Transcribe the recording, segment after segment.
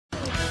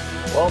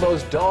Well,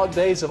 those dog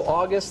days of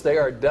August, they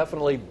are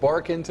definitely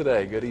barking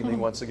today. Good evening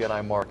once again.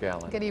 I'm Mark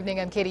Allen. Good evening.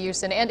 I'm Katie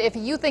Houston. And if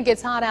you think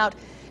it's hot out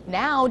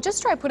now,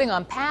 just try putting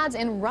on pads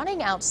and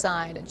running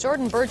outside.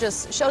 Jordan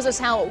Burgess shows us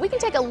how we can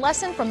take a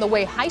lesson from the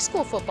way high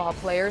school football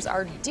players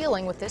are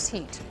dealing with this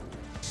heat.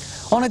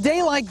 On a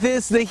day like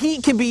this, the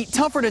heat can be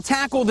tougher to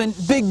tackle than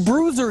Big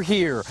Bruiser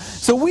here.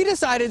 So we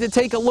decided to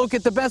take a look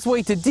at the best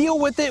way to deal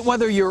with it,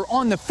 whether you're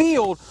on the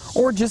field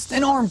or just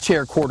an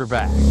armchair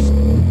quarterback.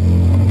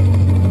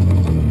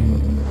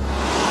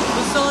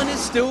 The sun is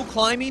still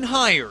climbing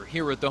higher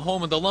here at the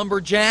home of the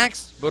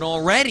Lumberjacks, but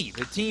already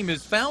the team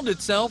has found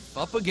itself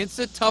up against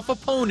a tough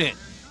opponent.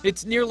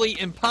 It's nearly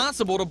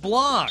impossible to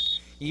block.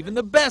 Even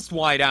the best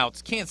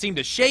wideouts can't seem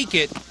to shake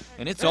it,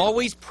 and it's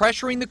always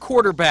pressuring the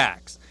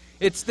quarterbacks.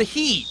 It's the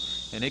heat,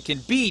 and it can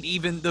beat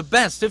even the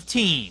best of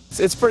teams.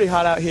 It's pretty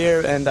hot out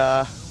here, and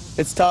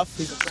it's tough.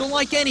 So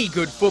like any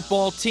good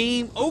football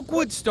team,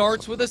 Oakwood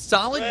starts with a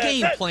solid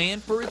game plan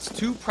for its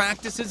 2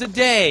 practices a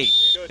day.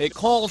 It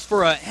calls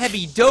for a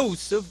heavy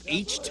dose of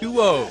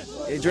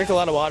H2O. You drink a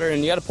lot of water,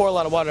 and you got to pour a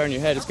lot of water on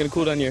your head. It's going to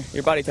cool down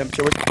your body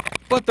temperature.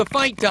 But the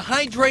fight to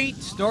hydrate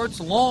starts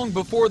long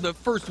before the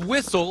first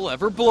whistle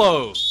ever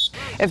blows.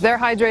 If they're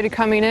hydrated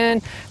coming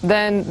in,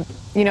 then,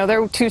 you know,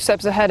 they're 2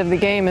 steps ahead of the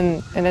game,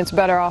 and it's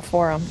better off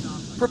for them.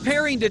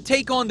 Preparing to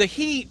take on the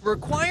heat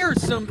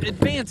requires some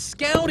advanced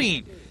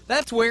scouting.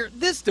 That's where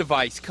this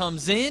device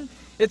comes in.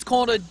 It's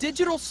called a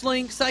digital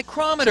sling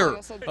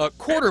psychrometer, a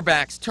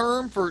quarterback's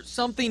term for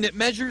something that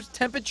measures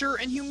temperature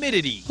and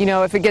humidity. You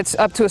know, if it gets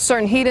up to a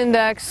certain heat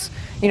index,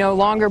 you know,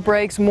 longer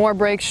breaks, more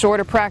breaks,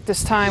 shorter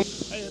practice time.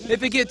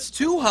 If it gets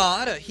too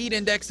hot, a heat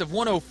index of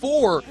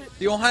 104,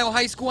 the Ohio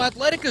High School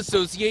Athletic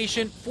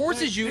Association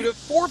forces you to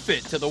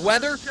forfeit to the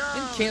weather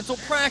and cancel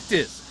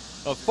practice.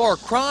 A far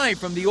cry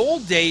from the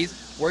old days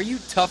where you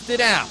toughed it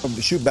out.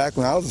 Shoot, back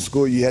when I was in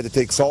school, you had to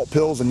take salt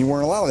pills and you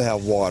weren't allowed to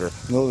have water.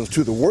 And those are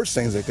 2 of the worst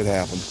things that could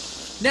happen.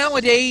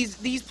 Nowadays,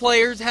 these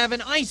players have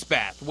an ice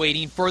bath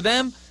waiting for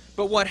them,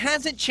 but what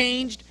hasn't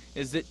changed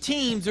is that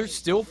teams are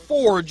still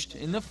forged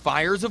in the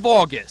fires of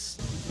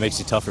August. Makes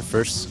you tougher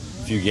first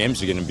few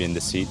games you're going to be in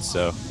this heat,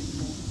 so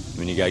I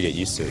mean, you got to get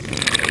used to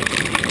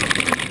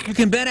it. You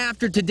can bet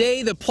after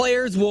today the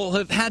players will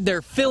have had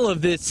their fill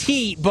of this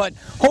heat, but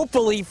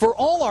hopefully for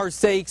all our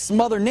sakes,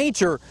 Mother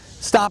Nature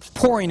stops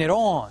pouring it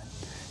on.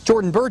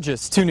 Jordan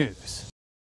Burgess, 2 News.